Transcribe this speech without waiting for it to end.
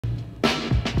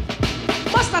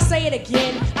Must I say it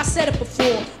again? I said it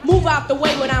before. Move out the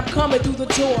way when I'm coming through the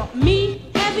door. Me,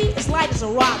 heavy, as light as a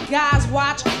rock. Guys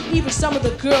watch, even some of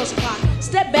the girls clock.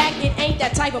 Step back, it ain't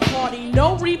that type of party.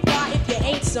 No reply if you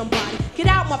ain't somebody. Get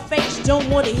out my face, don't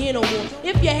want to hear no more.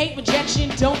 If you hate rejection,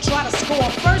 don't try to score.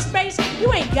 First base,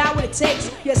 you ain't got what it takes.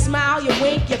 You smile, you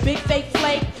wink, you big fake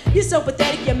flake. You're so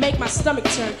pathetic, you make my stomach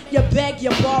turn. You beg, you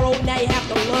borrow, now you have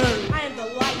to learn. I am the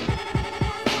light.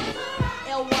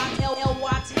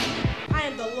 L-Y-T. I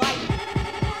am the light.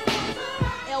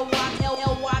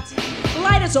 L-Y-T.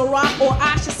 Light as a rock, or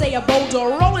I should say a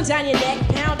boulder, rolling down your neck,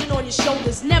 pounding on your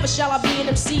shoulders. Never shall I be an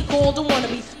MC called a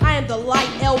wannabe. I am the light,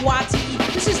 L-Y-T-E.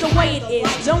 This is the way it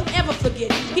is, don't ever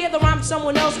forget. Hear the rhyme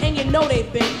someone else and you know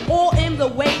they've been all in the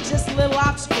way, just little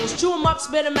obstacles. Chew them up,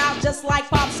 spit them out just like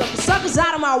popsicles. Suckers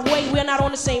out of my way, we're not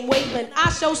on the same wavelength.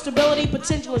 I show stability,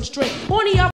 potential, and strength. On the